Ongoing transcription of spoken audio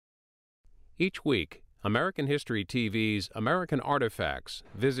Each week, American History TV's American Artifacts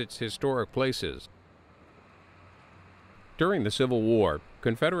visits historic places. During the Civil War,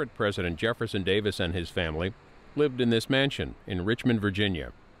 Confederate President Jefferson Davis and his family lived in this mansion in Richmond,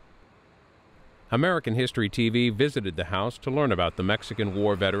 Virginia. American History TV visited the house to learn about the Mexican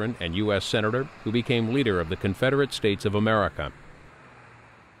War veteran and U.S. Senator who became leader of the Confederate States of America.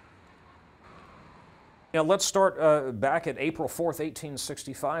 Now, let's start back at April 4th,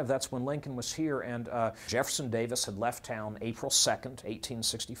 1865. That's when Lincoln was here, and Jefferson Davis had left town April 2nd,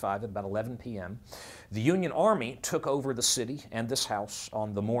 1865, at about 11 p.m. The Union Army took over the city and this house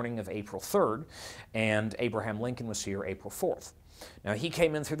on the morning of April 3rd, and Abraham Lincoln was here April 4th. Now, he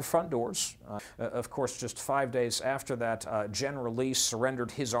came in through the front doors. Of course, just 5 days after that, General Lee surrendered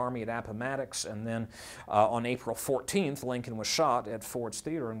his army at Appomattox, and then on April 14th, Lincoln was shot at Ford's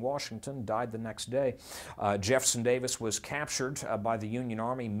Theater in Washington, died the next day. Jefferson Davis was captured by the Union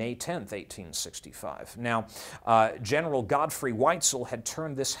Army May 10th, 1865. Now, General Godfrey Weitzel had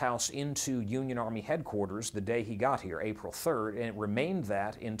turned this house into Union Army headquarters the day he got here, April 3rd, and it remained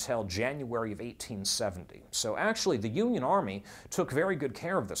that until January of 1870. So actually, the Union Army took very good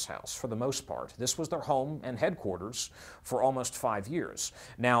care of this house for the most part. This was their home and headquarters for almost 5 years.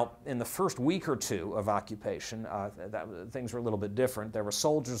 Now, in the first week or two of occupation, things were a little bit different. There were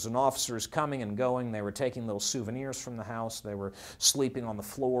soldiers and officers coming and going. They were taking little souvenirs from the house. They were sleeping on the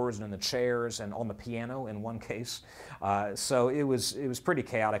floors and in the chairs and on the piano in one case. So it was pretty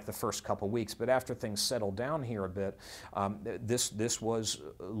chaotic the first couple weeks, but after things settled down here a bit, this was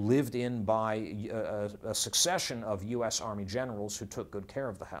lived in by a succession of U.S. Army generals who took good care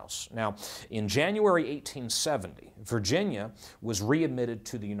of the house. Now, in January 1870, Virginia was readmitted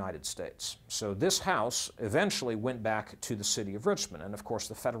to the United States. So this house eventually went back to the city of Richmond, and of course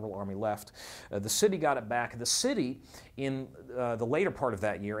the Federal Army left. The city got it back. The city, in the later part of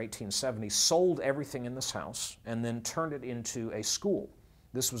that year, 1870, sold everything in this house and then turned it into a school.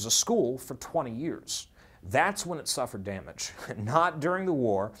 This was a school for 20 years. That's when it suffered damage. Not during the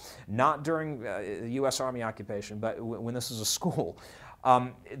war, not during the U.S. Army occupation, but when this is a school.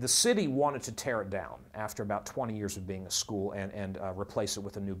 The city wanted to tear it down after about 20 years of being a school and replace it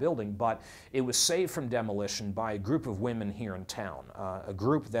with a new building, but it was saved from demolition by a group of women here in town, a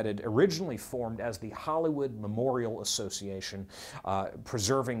group that had originally formed as the Hollywood Memorial Association,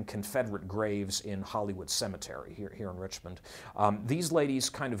 preserving Confederate graves in Hollywood Cemetery here in Richmond. These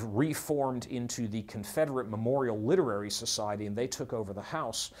ladies kind of reformed into the Confederate Memorial Literary Society, and they took over the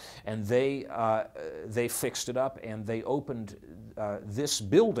house, and they fixed it up, and they opened this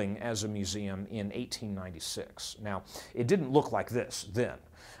building as a museum in 1896. Now, it didn't look like this then.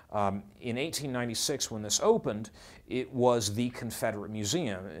 In 1896, when this opened, it was the Confederate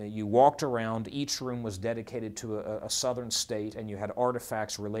Museum. You walked around, each room was dedicated to a southern state, and you had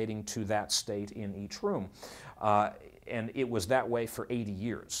artifacts relating to that state in each room. And it was that way for 80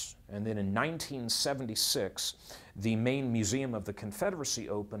 years. And then in 1976, the main Museum of the Confederacy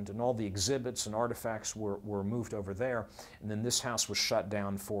opened, and all the exhibits and artifacts were moved over there, and then this house was shut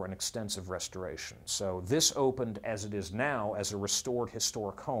down for an extensive restoration. So this opened as it is now as a restored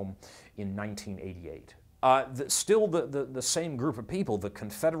historic home in 1988. Still the same group of people, the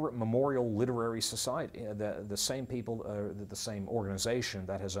Confederate Memorial Literary Society, the same people, the same organization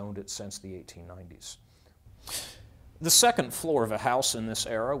that has owned it since the 1890s. The second floor of a house in this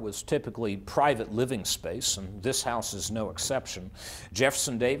era was typically private living space, and this house is no exception.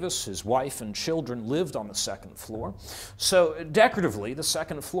 Jefferson Davis, his wife, and children lived on the second floor. So decoratively, the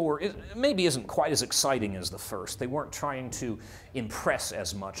second floor maybe isn't quite as exciting as the first. They weren't trying to impress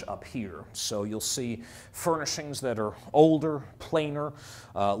as much up here. So you'll see furnishings that are older, plainer,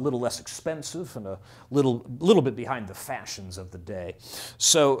 a little less expensive, and a little bit behind the fashions of the day.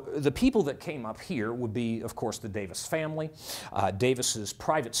 So the people that came up here would be, of course, the Davis family, Davis's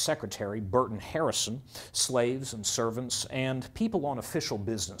private secretary, Burton Harrison, slaves and servants, and people on official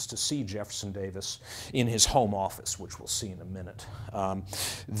business to see Jefferson Davis in his home office, which we'll see in a minute.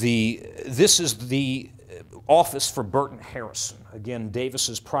 This is the office for Burton Harrison, again,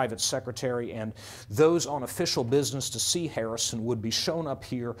 Davis's private secretary, and those on official business to see Harrison would be shown up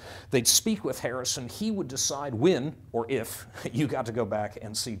here. They'd speak with Harrison. He would decide when or if you got to go back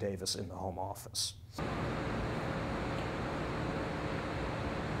and see Davis in the home office.